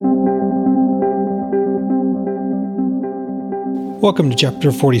Welcome to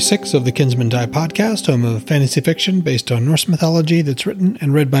Chapter 46 of the Kinsmen Die podcast, home of fantasy fiction based on Norse mythology that's written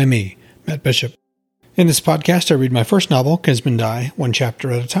and read by me, Matt Bishop. In this podcast, I read my first novel, Kinsmen Die, one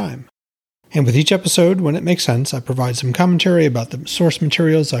chapter at a time. And with each episode, when it makes sense, I provide some commentary about the source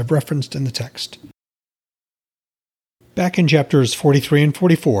materials I've referenced in the text. Back in chapters 43 and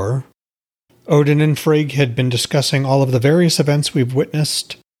 44, Odin and Frigg had been discussing all of the various events we've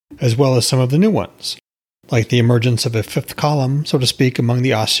witnessed, as well as some of the new ones, like the emergence of a fifth column, so to speak, among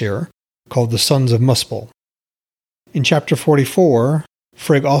the Aesir, called the Sons of Muspel. In chapter 44,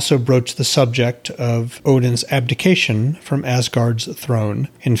 Frigg also broached the subject of Odin's abdication from Asgard's throne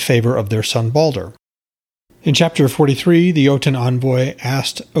in favor of their son Balder. In chapter 43, the Jotun envoy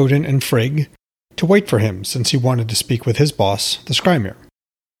asked Odin and Frigg to wait for him since he wanted to speak with his boss, the Skrymir.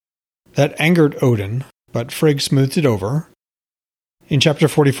 That angered Odin, but Frigg smoothed it over. In chapter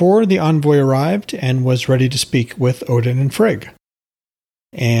 44, the envoy arrived and was ready to speak with Odin and Frigg.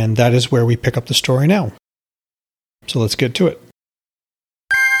 And that is where we pick up the story now. So let's get to it.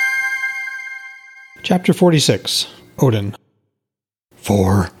 Chapter 46, Odin.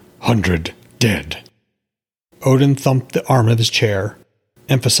 400 dead. Odin thumped the arm of his chair,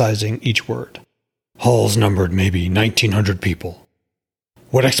 emphasizing each word. Halls numbered maybe 1,900 people.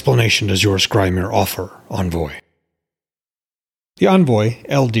 What explanation does your Skrymir offer, envoy? The envoy,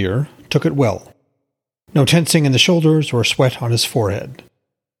 Eldir, took it well. No tensing in the shoulders or sweat on his forehead.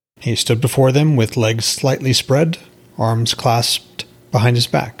 He stood before them with legs slightly spread, arms clasped behind his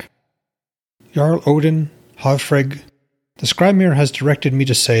back. Jarl Odin, Hafrigg, the Skrymir has directed me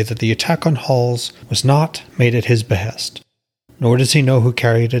to say that the attack on Halls was not made at his behest, nor does he know who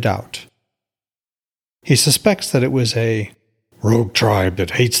carried it out. He suspects that it was a rogue tribe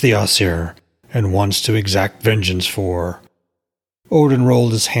that hates the Aesir and wants to exact vengeance for. Odin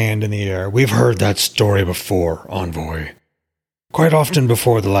rolled his hand in the air. We've heard that story before, envoy. Quite often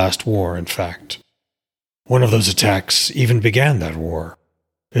before the last war, in fact. One of those attacks even began that war.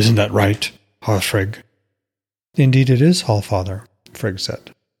 Isn't that right, Hafrigg? Indeed it is, Hallfather, Frigg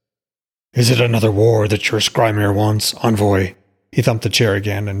said. Is it another war that your Skrymir wants, envoy? He thumped the chair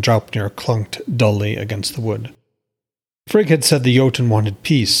again, and Draupnir clunked dully against the wood. Frigg had said the Jotun wanted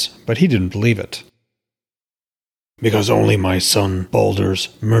peace, but he didn't believe it. Because only my son Balder's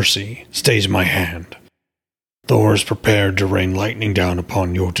mercy stays my hand. Thor is prepared to rain lightning down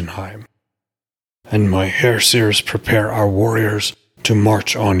upon Jotunheim. And my Herseers prepare our warriors to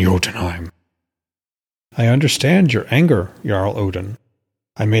march on Jotunheim. I understand your anger, Jarl Odin.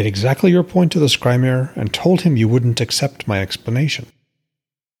 I made exactly your point to the Skrymir and told him you wouldn't accept my explanation.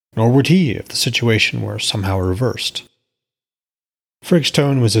 Nor would he if the situation were somehow reversed. Frigg's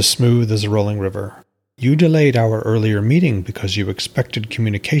tone was as smooth as a rolling river. You delayed our earlier meeting because you expected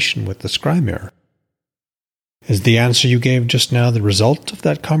communication with the Skrymir. Is the answer you gave just now the result of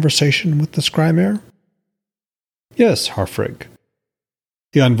that conversation with the Skrymir? Yes, Hafrigg.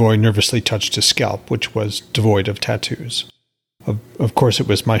 The envoy nervously touched his scalp, which was devoid of tattoos. Of course, it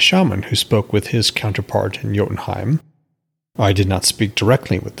was my shaman who spoke with his counterpart in Jotunheim. I did not speak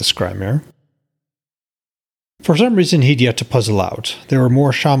directly with the Skrymir. For some reason he'd yet to puzzle out, there were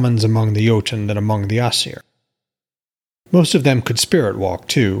more shamans among the Jotun than among the Aesir. Most of them could spirit walk,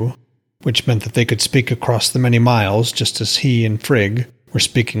 too, which meant that they could speak across the many miles just as he and Frigg were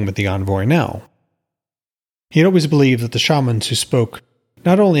speaking with the envoy now. He had always believed that the shamans who spoke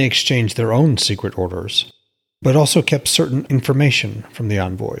not only exchanged their own secret orders, but also kept certain information from the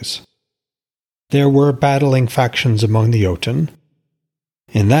envoys. There were battling factions among the Jotun.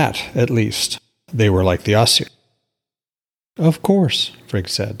 In that, at least, they were like the Aesir. Of course, Frigg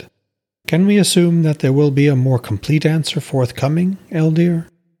said. Can we assume that there will be a more complete answer forthcoming, Eldir?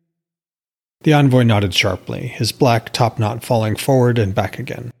 The envoy nodded sharply, his black topknot falling forward and back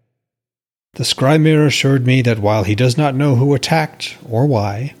again. The Skrymir assured me that while he does not know who attacked, or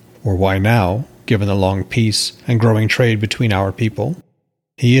why now, given the long peace and growing trade between our people,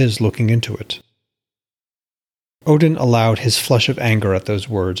 he is looking into it. Odin allowed his flush of anger at those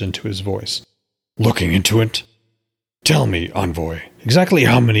words into his voice. Looking into it? Tell me, envoy, exactly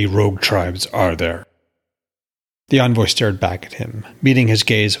how many rogue tribes are there? The envoy stared back at him, meeting his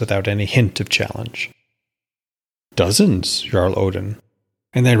gaze without any hint of challenge. Dozens, Jarl Odin,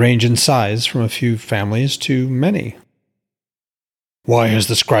 and they range in size from a few families to many. Why has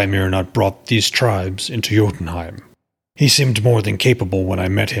the Skrymir not brought these tribes into Jotunheim? He seemed more than capable when I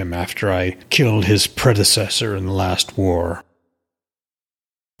met him after I killed his predecessor in the last war.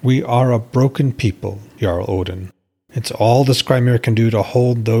 We are a broken people, Jarl Odin. It's all the Skrymir can do to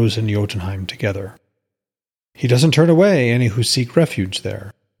hold those in Jotunheim together. He doesn't turn away any who seek refuge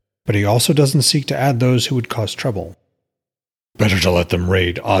there, but he also doesn't seek to add those who would cause trouble. Better to let them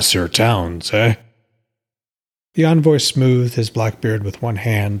raid Aesir towns, eh? The envoy smoothed his black beard with one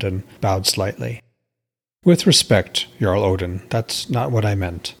hand and bowed slightly. With respect, Jarl Odin, that's not what I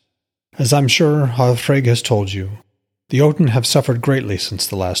meant. As I'm sure Frigg has told you, the Odin have suffered greatly since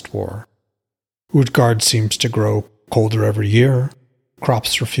the last war. Utgard seems to grow colder every year,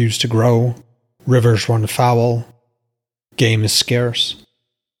 crops refuse to grow, rivers run foul, game is scarce.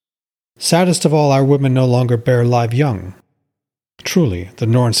 Saddest of all, our women no longer bear live young. Truly, the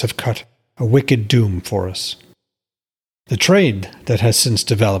Norse have cut a wicked doom for us. The trade that has since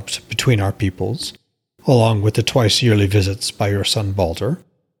developed between our peoples, along with the twice-yearly visits by your son Balder,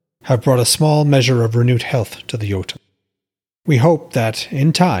 have brought a small measure of renewed health to the Jotun. We hope that,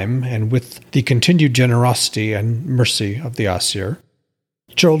 in time, and with the continued generosity and mercy of the Aesir,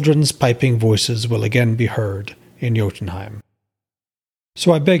 children's piping voices will again be heard in Jotunheim.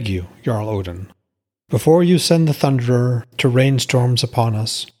 So I beg you, Jarl Odin, before you send the Thunderer to rain storms upon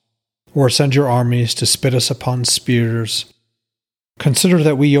us, or send your armies to spit us upon spears, consider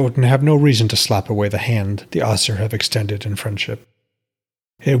that we Jotun have no reason to slap away the hand the Aesir have extended in friendship.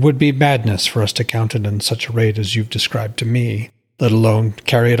 It would be madness for us to countenance such a raid as you've described to me, let alone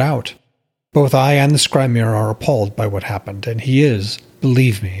carry it out. Both I and the Skrymir are appalled by what happened, and he is,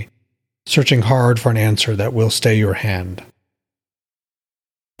 believe me, searching hard for an answer that will stay your hand.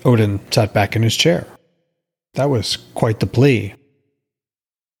 Odin sat back in his chair. That was quite the plea.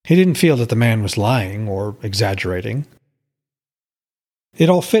 He didn't feel that the man was lying or exaggerating. It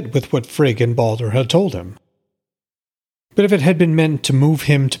all fit with what Frigg and Balder had told him. But if it had been meant to move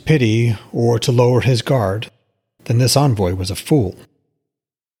him to pity or to lower his guard, then this envoy was a fool.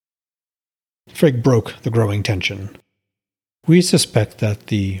 Frigg broke the growing tension. We suspect that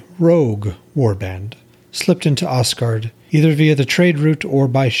the rogue warband slipped into Asgard either via the trade route or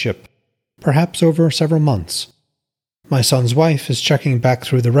by ship, perhaps over several months. My son's wife is checking back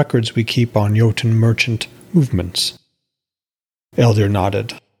through the records we keep on Jotun merchant movements. Eldir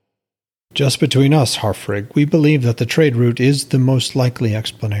nodded. Just between us, Harfrig, we believe that the trade route is the most likely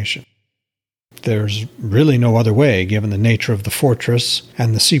explanation. There's really no other way, given the nature of the fortress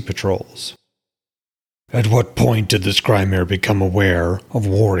and the sea patrols. At what point did the Skrymir become aware of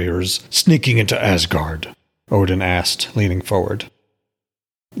warriors sneaking into Asgard? Odin asked, leaning forward.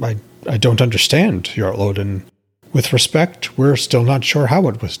 I don't understand, Jarl Odin. With respect, we're still not sure how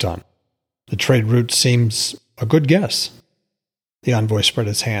it was done. The trade route seems a good guess. The envoy spread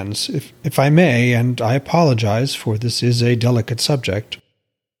his hands. If I may, and I apologize, for this is a delicate subject,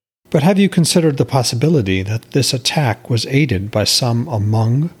 but have you considered the possibility that this attack was aided by some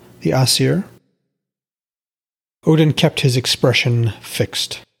among the Aesir? Odin kept his expression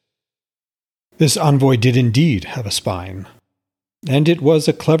fixed. This envoy did indeed have a spine, and it was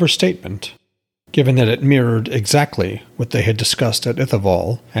a clever statement, given that it mirrored exactly what they had discussed at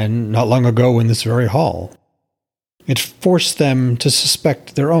Ithaval, and not long ago in this very hall. It forced them to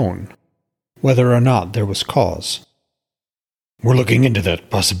suspect their own, whether or not there was cause. We're looking into that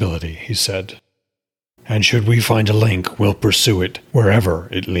possibility, he said. And should we find a link, we'll pursue it wherever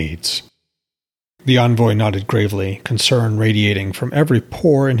it leads. The envoy nodded gravely, concern radiating from every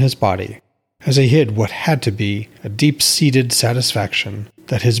pore in his body, as he hid what had to be a deep-seated satisfaction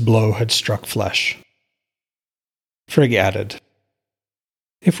that his blow had struck flesh. Frigg added,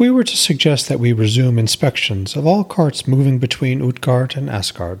 If we were to suggest that we resume inspections of all carts moving between Utgard and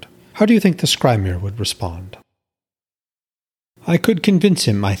Asgard, how do you think the Skrymir would respond? I could convince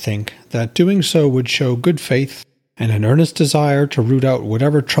him, I think, that doing so would show good faith and an earnest desire to root out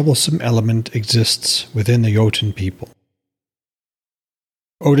whatever troublesome element exists within the Jotun people.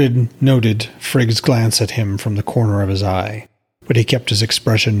 Odin noted Frigg's glance at him from the corner of his eye, but he kept his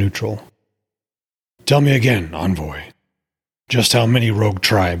expression neutral. Tell me again, envoy. Just how many rogue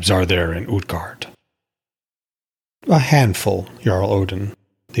tribes are there in Utgard? A handful, Jarl Odin,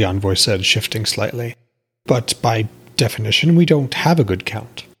 the envoy said, shifting slightly. But by definition, we don't have a good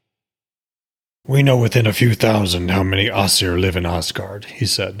count. We know within a few thousand how many Aesir live in Asgard, he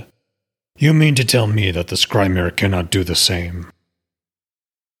said. You mean to tell me that the Skrymir cannot do the same?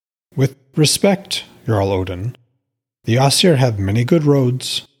 With respect, Jarl Odin, the Aesir have many good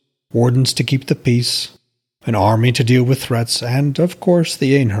roads, wardens to keep the peace, an army to deal with threats, and, of course,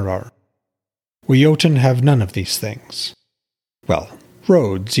 the Einherjar. We Jotun have none of these things. Well,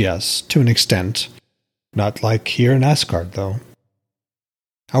 roads, yes, to an extent. Not like here in Asgard, though.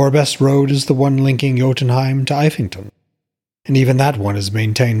 Our best road is the one linking Jotunheim to Eifington, and even that one is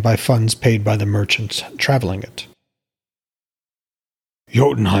maintained by funds paid by the merchants traveling it.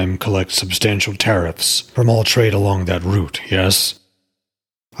 Jotunheim collects substantial tariffs from all trade along that route, yes?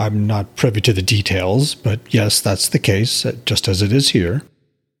 I'm not privy to the details, but yes, that's the case, just as it is here.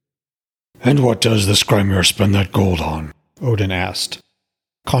 And what does the Skrymir spend that gold on? Odin asked,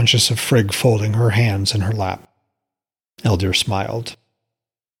 conscious of Frigg folding her hands in her lap. Eldir smiled.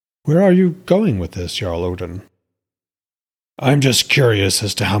 Where are you going with this, Jarl Odin? I'm just curious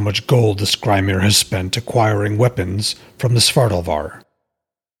as to how much gold the Skrymir has spent acquiring weapons from the Svartalvar.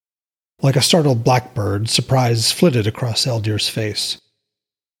 Like a startled blackbird, surprise flitted across Eldir's face.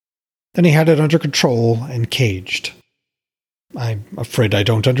 Then he had it under control and caged. I'm afraid I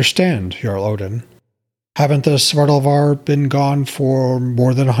don't understand, Jarl Odin. Haven't the Svartalvar been gone for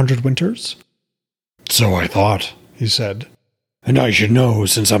more than 100 winters? So I thought, he said. And I should know,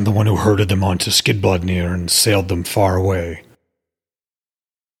 since I'm the one who herded them onto Skidbladnir and sailed them far away.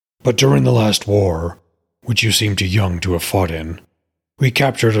 But during the last war, which you seem too young to have fought in, we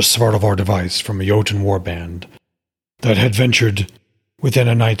captured a Svartalvar device from a Jotun warband that had ventured within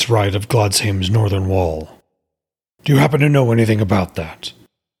a night's ride of Gladsheim's northern wall. Do you happen to know anything about that?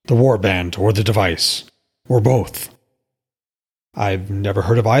 The warband or the device? Or both? I've never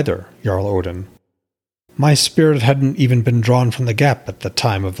heard of either, Jarl Odin. My spirit hadn't even been drawn from the gap at the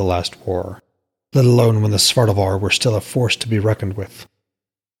time of the last war, let alone when the Svartalvar were still a force to be reckoned with.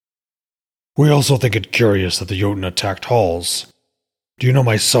 We also think it curious that the Jotun attacked Halls. Do you know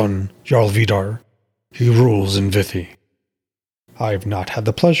my son, Jarl Vidar? He rules in Vithi. I've not had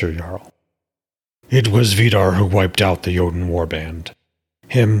the pleasure, Jarl. It was Vidar who wiped out the Jotun warband.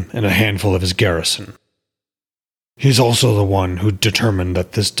 Him and a handful of his garrison. He's also the one who determined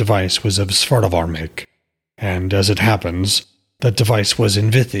that this device was of Svartalvar make, and as it happens, that device was in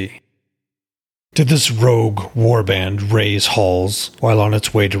Vithi. Did this rogue warband raise Halls while on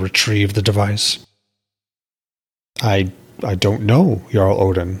its way to retrieve the device? I don't know, Jarl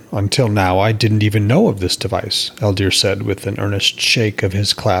Odin. Until now, I didn't even know of this device, Eldir said with an earnest shake of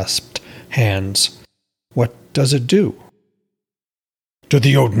his clasped hands. What does it do? Do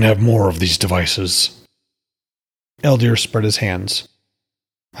the Jotun have more of these devices? Eldir spread his hands.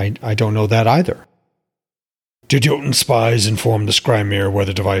 I don't know that either. Did Jotun spies inform the Skrymir where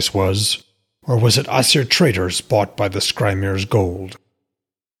the device was? Or was it Aesir traders bought by the Skrymir's gold?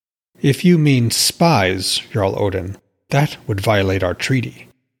 If you mean spies, Jarl Odin, that would violate our treaty.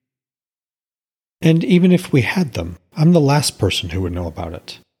 And even if we had them, I'm the last person who would know about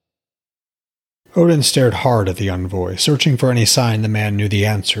it. Odin stared hard at the envoy, searching for any sign the man knew the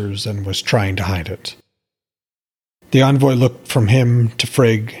answers and was trying to hide it. The envoy looked from him to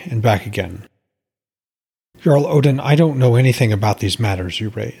Frigg and back again. Jarl Odin, I don't know anything about these matters you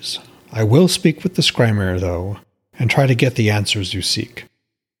raise. I will speak with the Skrymir, though, and try to get the answers you seek.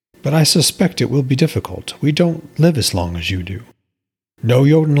 But I suspect it will be difficult. We don't live as long as you do. No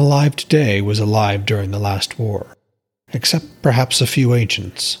Jotun alive today was alive during the last war, except perhaps a few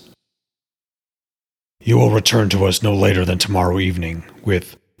ancients. You will return to us no later than tomorrow evening,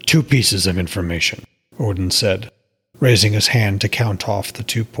 with 2 pieces of information, Odin said, raising his hand to count off the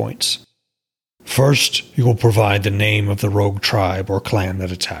 2 points. First, you will provide the name of the rogue tribe or clan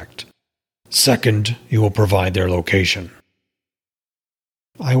that attacked. Second, you will provide their location.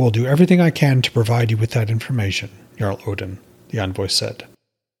 I will do everything I can to provide you with that information, Jarl Odin, the envoy said.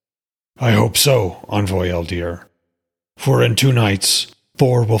 I hope so, Envoy Eldir. For in 2 nights,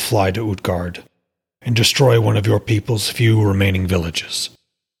 Thor will fly to Utgard and destroy one of your people's few remaining villages.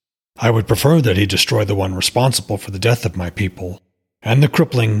 I would prefer that he destroy the one responsible for the death of my people and the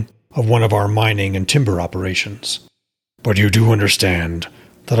crippling of one of our mining and timber operations. But you do understand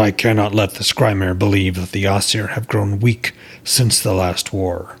that I cannot let the Skrymir believe that the Aesir have grown weak since the last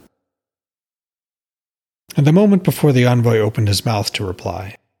war. At the moment before the envoy opened his mouth to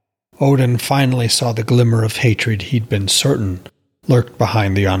reply, Odin finally saw the glimmer of hatred he'd been certain lurked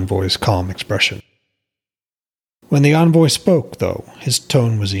behind the envoy's calm expression. When the envoy spoke, though, his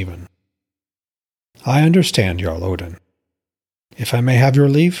tone was even. I understand, Jarl Odin. If I may have your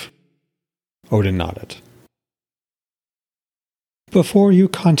leave? Odin nodded. Before you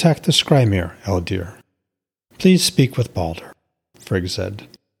contact the Skrymir, Eldir, please speak with Baldur, Frigg said.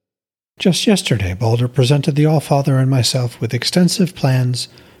 Just yesterday, Baldur presented the Allfather and myself with extensive plans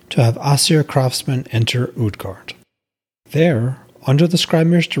to have Aesir craftsmen enter Utgard. There, under the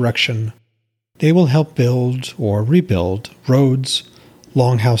Skrymir's direction, they will help build or rebuild roads,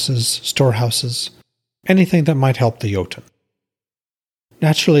 longhouses, storehouses, anything that might help the Jotun.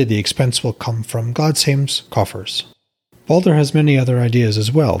 Naturally, the expense will come from Gladsheim's coffers. Baldur has many other ideas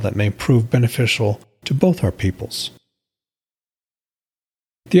as well that may prove beneficial to both our peoples.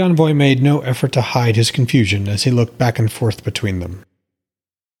 The envoy made no effort to hide his confusion as he looked back and forth between them.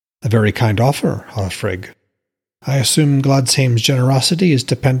 A very kind offer, Frigg. I assume Gladsheim's generosity is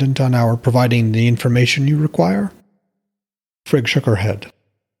dependent on our providing the information you require? Frigg shook her head.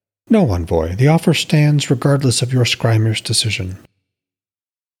 No, envoy. The offer stands regardless of your Scrimer's decision.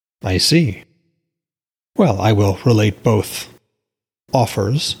 I see. Well, I will relate both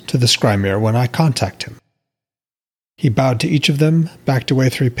offers to the Skrymir when I contact him. He bowed to each of them, backed away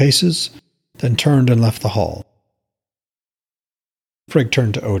 3 paces, then turned and left the hall. Frigg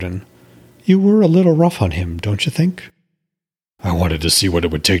turned to Odin. You were a little rough on him, don't you think? I wanted to see what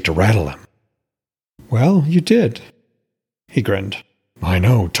it would take to rattle him. Well, you did. He grinned. I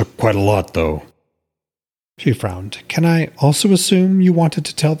know, took quite a lot, though. She frowned. Can I also assume you wanted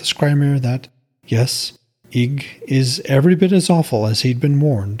to tell the Skrymir that, yes, Ygg is every bit as awful as he'd been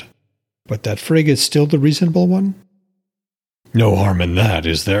warned, but that Frigg is still the reasonable one? No harm in that,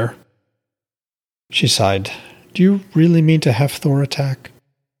 is there? She sighed. Do you really mean to have Thor attack?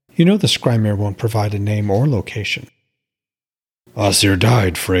 You know the Skrymir won't provide a name or location. Asir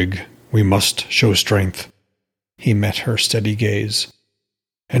died, Frigg. We must show strength. He met her steady gaze.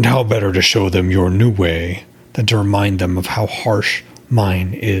 And how better to show them your new way than to remind them of how harsh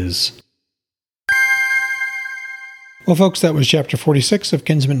mine is. Well, folks, that was chapter 46 of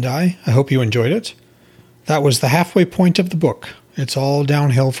Kinsmen Die. I hope you enjoyed it. That was the halfway point of the book. It's all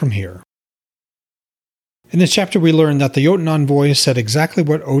downhill from here. In this chapter, we learned that the Jotun envoy said exactly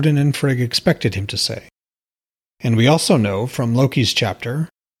what Odin and Frigg expected him to say. And we also know from Loki's chapter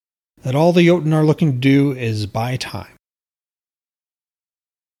that all the Jotun are looking to do is buy time.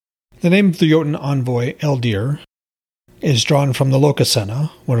 The name of the Jotun envoy, Eldir, is drawn from the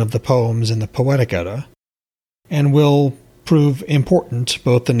Lokasenna, one of the poems in the Poetic Edda, and will prove important,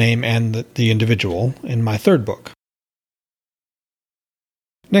 both the name and the individual, in my 3rd book.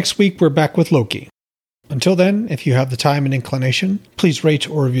 Next week, we're back with Loki. Until then, if you have the time and inclination, please rate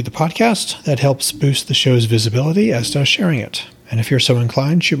or review the podcast. That helps boost the show's visibility, as does sharing it. And if you're so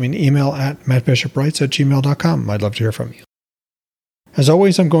inclined, shoot me an email at mattbishopwrites@gmail.com. I'd love to hear from you. As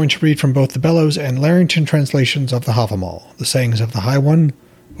always, I'm going to read from both the Bellows and Larrington translations of the Havamal, the sayings of the High One,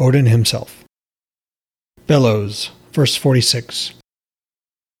 Odin himself. Bellows, verse 46.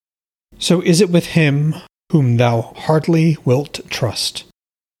 So is it with him whom thou hardly wilt trust,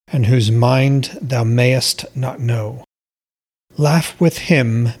 and whose mind thou mayest not know. Laugh with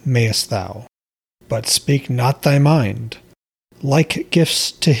him mayest thou, but speak not thy mind. Like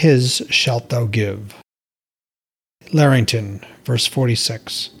gifts to his shalt thou give. Larrington, verse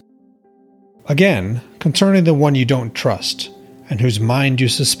 46. Again, concerning the one you don't trust, and whose mind you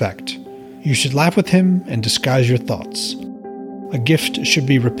suspect, you should laugh with him and disguise your thoughts. A gift should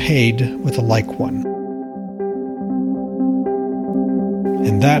be repaid with a like one.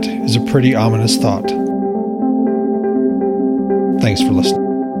 And that is a pretty ominous thought. Thanks for listening.